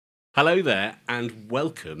Hello there, and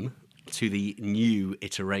welcome to the new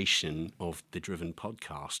iteration of the Driven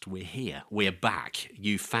podcast. We're here. We're back.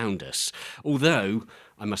 You found us. Although,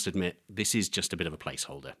 I must admit, this is just a bit of a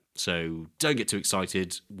placeholder. So don't get too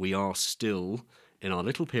excited. We are still in our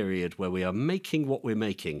little period where we are making what we're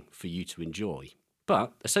making for you to enjoy.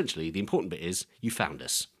 But essentially, the important bit is you found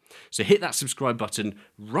us. So hit that subscribe button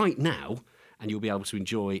right now, and you'll be able to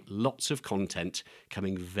enjoy lots of content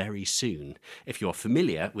coming very soon. If you're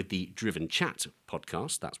familiar with the Driven Chat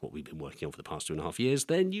podcast, that's what we've been working on for the past 2.5 years,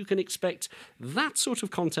 then you can expect that sort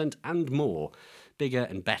of content and more. Bigger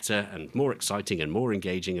and better and more exciting and more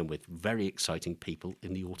engaging and with very exciting people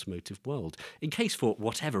in the automotive world. In case for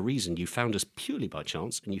whatever reason you found us purely by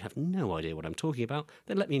chance and you have no idea what I'm talking about,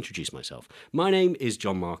 then let me introduce myself. My name is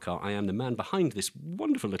John Marcar. I am the man behind this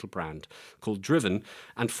wonderful little brand called Driven.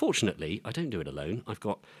 And fortunately, I don't do it alone. I've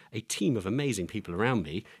got a team of amazing people around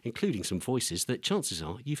me, including some voices that chances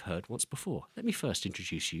are you've heard once before. Let me first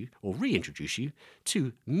introduce you, or reintroduce you,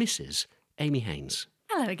 to Mrs. Amy Haynes.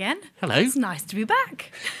 Hello again. Hello. It's nice to be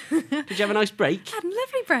back. Did you have a nice break? Had a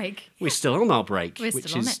lovely break. We're still on our break, We're which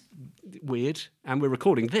still on is weird. And we're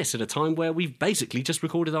recording this at a time where we've basically just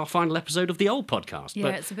recorded our final episode of the old podcast. Yeah,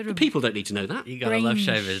 but it's a bit the of a people don't need to know that. You gotta love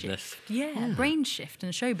show business. Yeah, brain shift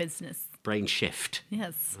and show business. Brain shift.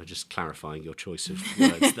 Yes. I'm just clarifying your choice of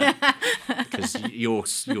words there. Because your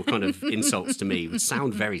kind of insults to me would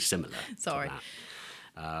sound very similar. Sorry.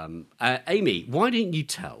 To that. Amy, why don't you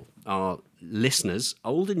tell our listeners,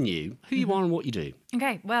 old and new, who you are and what you do?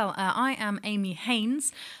 Okay, well, I am Amy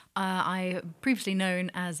Haynes. I previously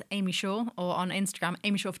known as Amy Shaw, or on Instagram,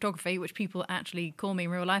 Amy Shaw Photography, which people actually call me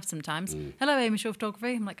in real life sometimes. Hello, Amy Shaw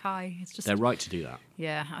Photography. I'm like, hi. It's just They're right to do that.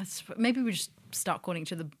 yeah. Maybe we just start calling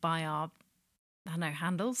each other by our, I don't know,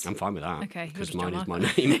 handles. I'm fine with that. Okay, you're Because just mine John is my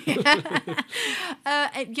Marker. name.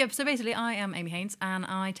 Yeah, so basically I am Amy Haynes and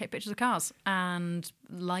I take pictures of cars and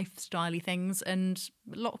lifestyle-y things and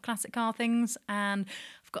a lot of classic car things, and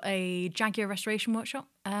I've got a Jaguar restoration workshop,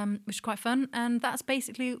 which is quite fun, and that's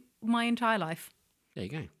basically my entire life. There you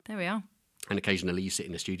go. There we are. And occasionally you sit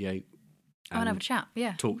in a studio And have a chat,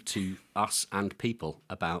 yeah. talk to us and people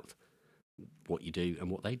about what you do and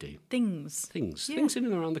what they do. Things. Things Yeah. in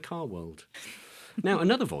and around the car world. Now,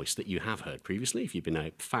 another voice that you have heard previously, if you've been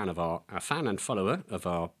a fan and follower of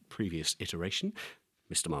our previous iteration,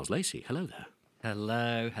 Mr. Miles Lacey. Hello there.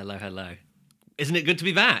 Hello. Isn't it good to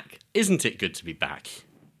be back? Isn't it good to be back?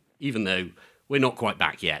 Even though we're not quite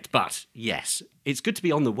back yet, but yes, it's good to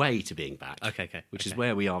be on the way to being back. Okay. Which is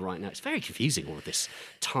where we are right now. It's very confusing, all of this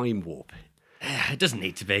time warp. It doesn't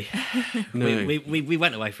need to be. No. We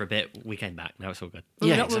went away for a bit. We came back. Now it's all good. But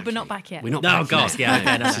Yeah, we're not back yet. We're not No, back God, yet. yeah,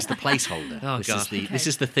 okay, no, This no. is the placeholder. Oh, this God. This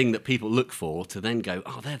is the thing that people look for to then go,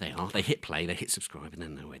 oh, there they are. They hit play, they hit subscribe, and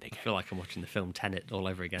then away they go. I feel like I'm watching the film Tenet all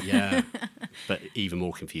over again. Yeah, but even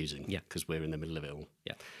more confusing. Yeah. Because we're in the middle of it all.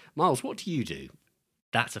 Yeah. Miles, what do you do?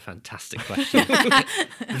 That's a fantastic question.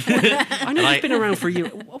 I know you've been around for a year.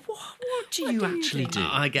 What do you actually do?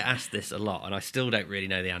 I get asked this a lot, and I still don't really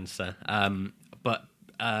know the answer.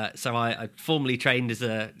 So I formerly trained as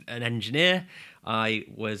an engineer. I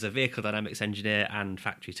was a vehicle dynamics engineer and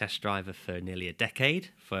factory test driver for nearly a decade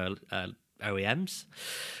for OEMs,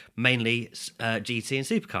 mainly GT and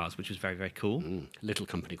supercars, which was very, very cool. Little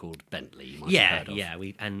company called Bentley. You might have heard of. Yeah.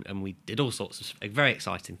 We did all sorts of very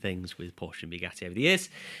exciting things with Porsche and Bugatti over the years.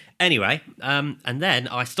 Anyway, and then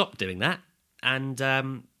I stopped doing that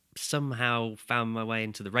and somehow found my way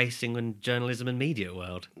into the racing and journalism and media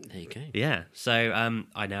world. There you go. Yeah, so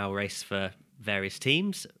I now race for various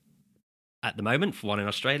teams at the moment, for one in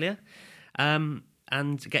Australia,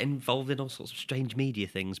 and get involved in all sorts of strange media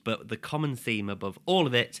things. But the common theme above all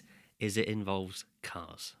of it is it involves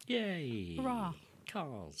cars. Yay. Hurrah.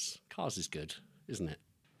 Cars. Cars is good, isn't it?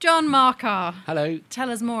 John Marcar, Hello. tell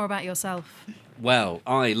us more about yourself. Well,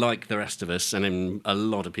 I, like the rest of us, and a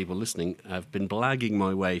lot of people listening, have been blagging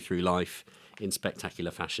my way through life in spectacular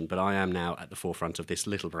fashion, but I am now at the forefront of this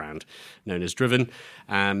little brand known as Driven,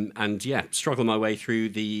 and struggle my way through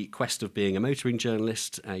the quest of being a motoring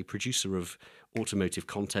journalist, a producer of automotive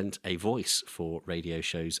content, a voice for radio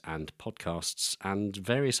shows and podcasts, and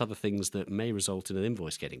various other things that may result in an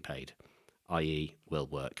invoice getting paid, i.e. will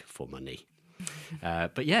work for money.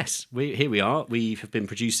 But yes, here we are. We have been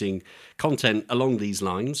producing content along these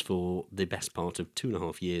lines for the best part of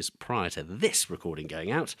 2.5 years prior to this recording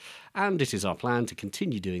going out, and it is our plan to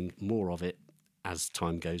continue doing more of it as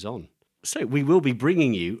time goes on. So we will be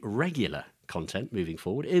bringing you regular content moving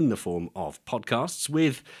forward in the form of podcasts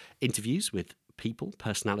with interviews with people,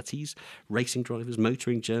 personalities, racing drivers,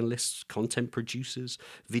 motoring journalists, content producers,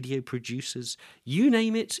 video producers, you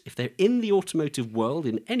name it. If they're in the automotive world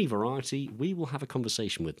in any variety, we will have a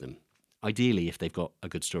conversation with them. Ideally, if they've got a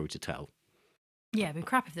good story to tell. Yeah, it'd be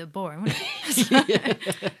crap if they were boring, wouldn't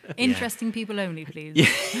it? Interesting people only, please.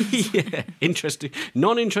 Yeah, interesting.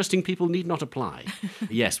 Non-interesting people need not apply.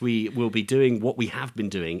 Yes, we will be doing what we have been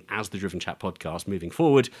doing as the Driven Chat podcast moving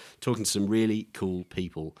forward, talking to some really cool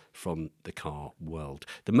people from the car world.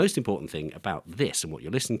 The most important thing about this and what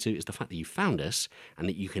you're listening to is the fact that you found us and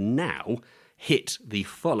that you can now hit the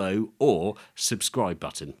follow or subscribe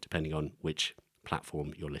button, depending on which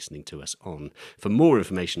platform you're listening to us on. For more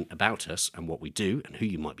information about us and what we do and who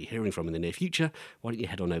you might be hearing from in the near future, why don't you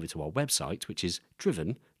head on over to our website, which is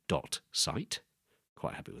driven.site.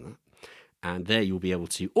 Quite happy with that. And there you'll be able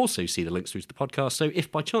to also see the links through to the podcast. So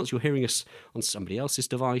if by chance you're hearing us on somebody else's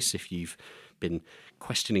device, if you've been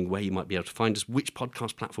questioning where you might be able to find us, which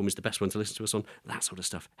podcast platform is the best one to listen to us on, that sort of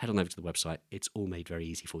stuff, head on over to the website. It's all made very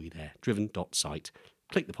easy for you there. Driven.site.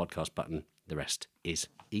 Click the podcast button. The rest is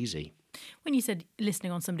easy. When you said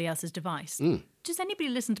listening on somebody else's device, does anybody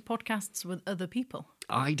listen to podcasts with other people?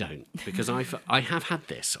 I don't, because I have had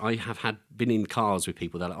this. I have been in cars with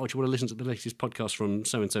people that are like, oh, do you want to listen to the latest podcast from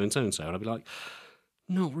so-and-so and so-and-so? And I'd be like,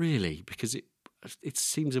 not really, because it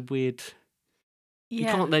seems a weird...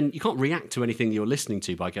 Yeah. You can't react to anything you're listening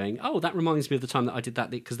to by going, oh, that reminds me of the time that I did that,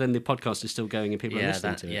 because then the podcast is still going and people are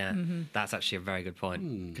listening to it. Yeah, that's actually a very good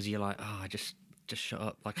point, because you're like, oh, I just shut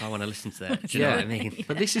up. Like, I want to listen to that. Do you know what I mean?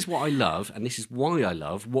 But this is what I love, and this is why I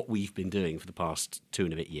love what we've been doing for the past 2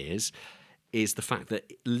 and a bit years, is the fact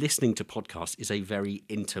that listening to podcasts is a very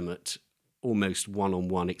intimate, almost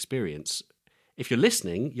one-on-one experience. If you're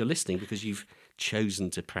listening because you've chosen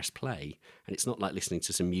to press play, and it's not like listening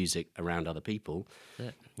to some music around other people.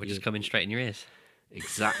 We're just coming straight in your ears.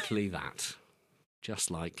 Exactly that.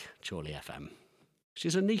 Just like Chorley FM, which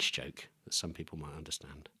is a niche joke that some people might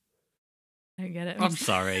understand. I don't get it. I'm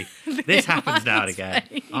sorry. This happens now and again.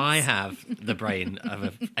 I have the brain of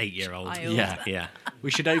an 8-year-old. Yeah.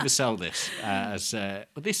 We should oversell this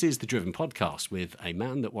but this is the Driven Podcast with a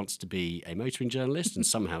man that wants to be a motoring journalist and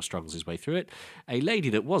somehow struggles his way through it, a lady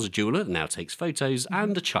that was a jeweller that now takes photos,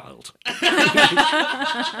 and a child.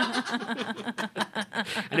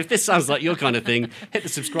 And if this sounds like your kind of thing, hit the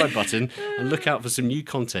subscribe button and look out for some new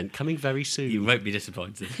content coming very soon. You won't be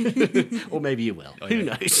disappointed. Or maybe you will. Who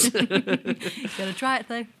knows? Gotta try it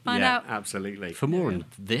though. Find out. Absolutely. For more on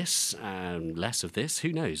this and less of this,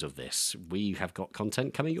 who knows of this, we have got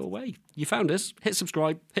content coming your way. You found us. Hit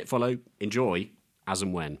subscribe, hit follow, enjoy as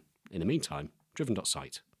and when. In the meantime,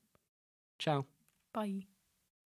 driven.site. Ciao. Bye.